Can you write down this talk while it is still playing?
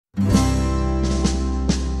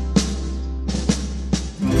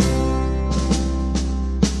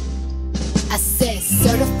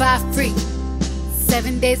buy free,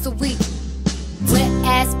 7 days a week. Wet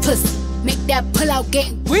ass pussy, make that pull out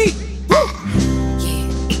game weak.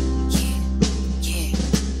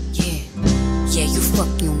 Yeah, you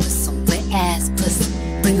fucking with some wet ass pussy.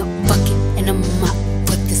 Bring a bucket and a mop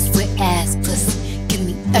for this wet ass pussy. Give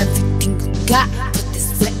me everything you got for this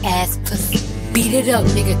wet ass pussy. Beat it up,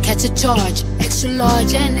 nigga, catch a charge. Extra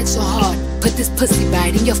large and extra hard. Put this pussy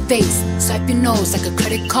right in your face. Swipe your nose like a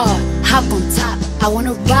credit card. Hop on top, I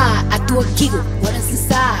wanna ride. I do a giggle, what is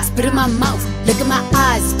inside? Spit in my mouth, look in my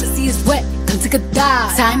eyes. This pussy is wet, come take a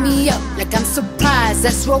dive. Tie me up like I'm surprised,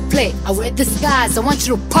 that's roleplay. I wear disguise, I want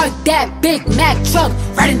you to park that Big Mac truck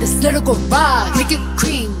right in this little garage. Make it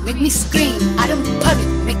cream, make me scream. I don't public,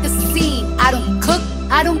 make the scene. I don't cook,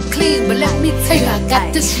 I don't clean, but let me tell you, I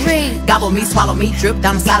got this ring. Gobble me, swallow me, drip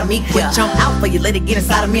down inside of me. Quick jump out for you, let it get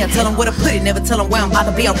inside of me. I tell them where to put it, never tell them where I'm about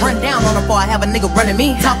to be. I run down on them before I have a nigga running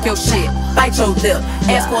me. Talk your shit, bite your lip.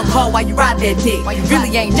 Ask for a call while you ride that dick. You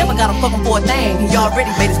really ain't never got him fucking for a thing. He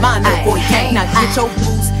already made his mind up before he came. Now get your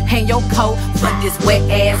boots, hang your coat for this wet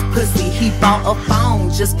ass pussy. He bought a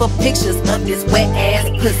phone just for pictures of this wet ass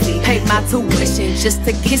pussy. Paid my tuition just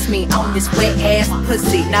to kiss me on this wet ass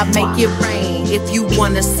pussy. Now make it rain if you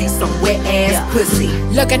wanna see some wet ass pussy.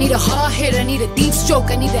 Look, I need a hard hit, I need a deep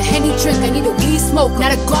stroke, I need a Henny drink, I need a weed smoke.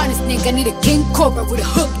 Not a garden snake, I need a king cobra with a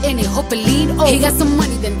hook in it, hope it lean over. He got some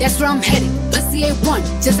money, then that's where I'm headed. Pussy A1,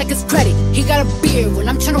 just like his credit. He got a beard when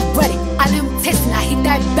I'm tryna wet it. I let him taste it, now he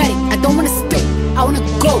diabetic. I don't wanna spit, I wanna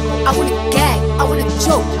go, I wanna gag, I wanna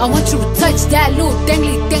choke. I want you to touch that little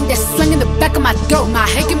dangly thing that's swinging the back of my throat. My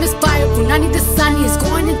head can misfire, Brunani the sunny is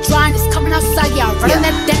going and drying, it's coming outside. Yeah, I run on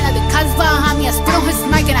that thing, the cuz behind me. I spit on his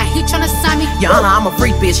mic and I heat tryna sign me. Your Honor, I'm a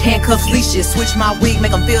freak bitch, handcuffs, leashes. Switch my wig,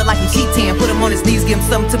 make him feel like he's cheating. Put him on his knees, give him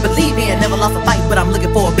something to believe in. Never lost a fight, but I'm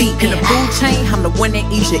looking for a beat. In the food chain, I'm the one that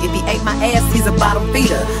eats you. If he ate my ass, he's a bottom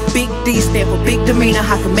feeder. Big D stand for big demeanor.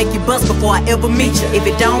 I can make you bust before I ever meet you. If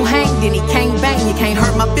it don't hang, then he can't bang. You can't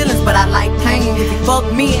hurt my feelings, but I like pain. If you fuck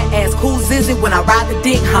me and ask who's is it when I ride the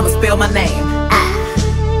dick, I'ma spell my name.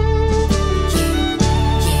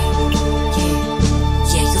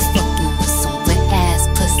 Yeah, you fucking with some wet ass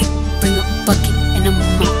pussy. Bring a bucket and a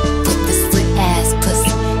mop for this wet ass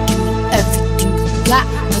pussy. Give me everything you got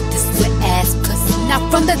for this wet ass pussy. Now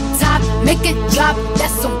from the top, make it drop.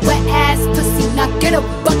 That's some wet ass pussy. Now get a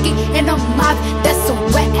bucket and a mop. That's some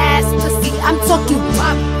wet ass pussy. I'm talking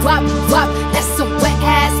wop, wop, wop. That's some